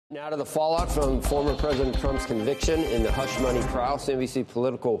Now to the fallout from former President Trump's conviction in the hush money trial. CNBC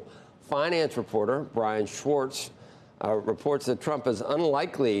political finance reporter Brian Schwartz reports that Trump is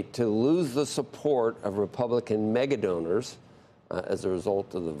unlikely to lose the support of Republican megadonors as a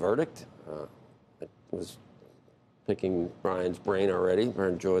result of the verdict. I was picking Brian's brain already.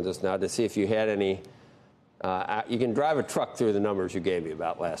 Brian joins us now to see if you had any. You can drive a truck through the numbers you gave me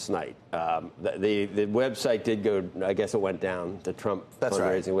about last night. The website did go. I guess it went down. The Trump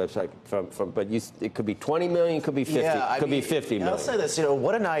fundraising website but it could be 20 million, could be 50, be 50 million. I'll say this.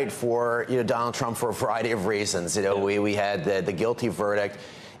 What a night for Donald Trump for a variety of reasons. We had the guilty verdict.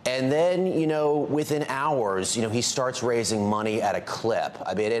 And then, within hours, he starts raising money at a clip.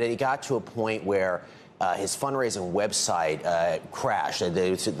 I mean, it got to a point where his fundraising website crashed.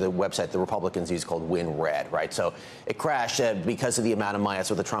 The website the Republicans use called Win Red, right? So it crashed because of the amount of money.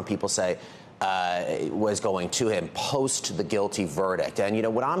 That's what the Trump people say was going to him post the guilty verdict.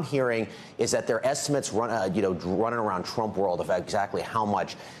 And, what I'm hearing is that their estimates running around Trump world of exactly how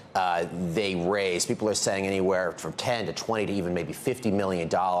much they raised. People are saying anywhere from 10 to 20 to even maybe $50 million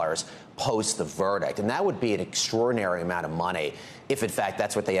post the verdict. And that would be an extraordinary amount of money if, in fact,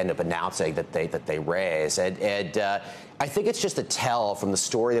 that's what they end up announcing that they raise. And I think it's just a tell from the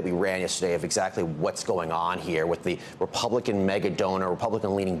story that we ran yesterday of exactly what's going on here with the Republican mega donor,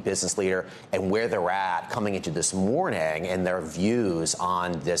 Republican leading business leader, and where they're at coming into this morning and their views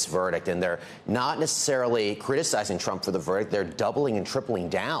on this verdict. And they're not necessarily criticizing Trump for the verdict. They're doubling and tripling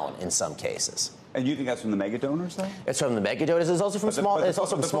down in some cases. And you think that's from the mega donors, though? It's from the mega donors. It's also from small. It's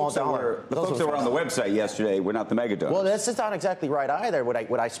also from small donors. The folks that were on the website yesterday were not the mega donors. Well, that's not exactly right either.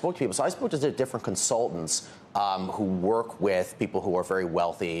 What I spoke to people, so I spoke to different consultants who work with people who are very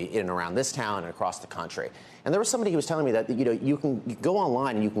wealthy in and around this town and across the country. And there was somebody who was telling me that you can go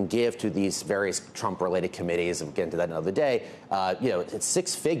online and you can give to these various Trump-related committees. We'll get into that another day. It's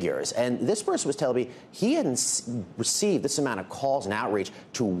six figures. And this person was telling me he hadn't received this amount of calls and outreach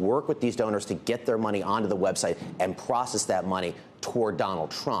to work with these donors to get their money onto the website and process that money toward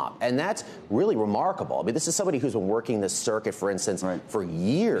Donald Trump. And that's really remarkable. I mean, this is somebody who's been working this circuit, for instance, for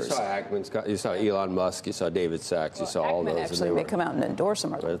years. You saw Ackman, you saw Elon Musk, you saw David Sachs, you saw all those. Actually may come out and endorse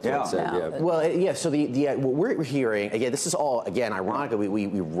him. So what we're hearing, again, this is all, again, ironically,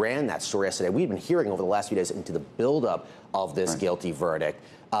 we ran that story yesterday. We've been hearing over the last few days into the buildup of this guilty verdict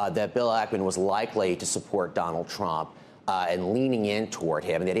that Bill Ackman was likely to support Donald Trump. And leaning in toward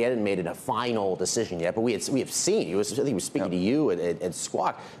him, and that he hadn't made a final decision yet. But we have seen. I think he was speaking to you at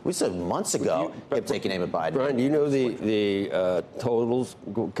Squawk. We said months ago him taking aim at Biden. Brian, do you know the totals?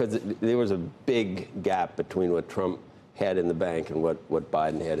 Because there was a big gap between what Trump had in the bank and what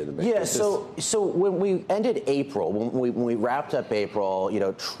Biden had in the bank. Yeah. So when we ended April, when we wrapped up April,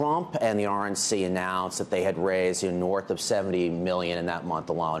 Trump and the RNC announced that they had raised north of $70 million in that month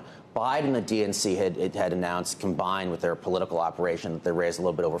alone. Biden and the DNC had announced, combined with their political operation, that they raised a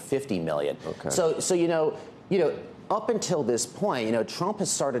little bit over $50 million. Okay. So up until this point, Trump has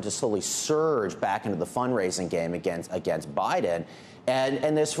started to slowly surge back into the fundraising game against Biden.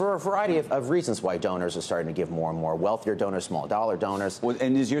 And there's for a variety of reasons why donors are starting to give more and more. Wealthier donors, small dollar donors. Well,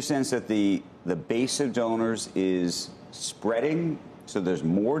 and is your sense that the base of donors is spreading, so there's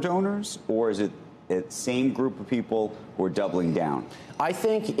more donors, or is it the same group of people who are doubling down? I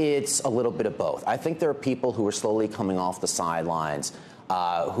think it's a little bit of both. I think there are people who are slowly coming off the sidelines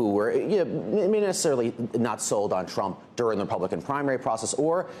who were maybe necessarily not sold on Trump during the Republican primary process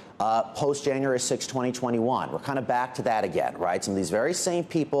or post-January 6, 2021. We're kind of back to that again, right? Some of these very same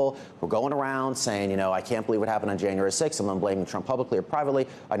people who are going around saying, I can't believe what happened on January 6th. Some of them blaming Trump publicly or privately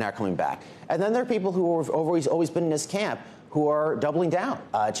are now coming back. And then there are people who have always been in his camp who are doubling down,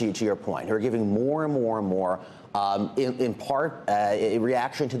 to your point, who are giving more and more and more, in part, in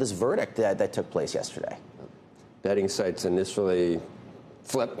reaction to this verdict that took place yesterday. Betting sites initially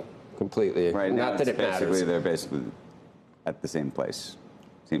flipped completely. Right. Not that it matters. They're basically at the same place.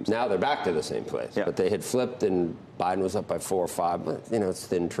 Seems now they're back to the same place. Yeah. But they had flipped, and Biden was up by 4 or 5. But, it's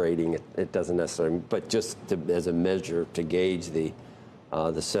thin trading. It doesn't necessarily. But just as a measure to gauge the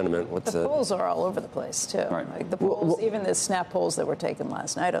sentiment. The polls are all over the place, too. Right. Like the polls, even the snap polls that were taken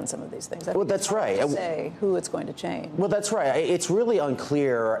last night on some of these things. That's right. To say who it's going to change. Well, that's right. It's really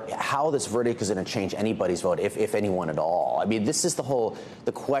unclear how this verdict is going to change anybody's vote, if anyone at all. I mean, this is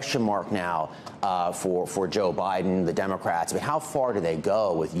the question mark now for Joe Biden, the Democrats. I mean, how far do they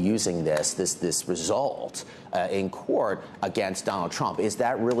go with using this result in court against Donald Trump? Is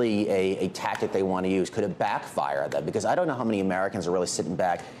that really a tactic they want to use? Could it backfire them? Because I don't know how many Americans are really sitting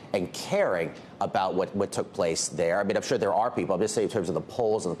back and caring about what took place there. I mean, I'm sure there are people. I'm just saying in terms of the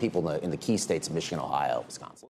polls and the people in the key states of Michigan, Ohio, Wisconsin.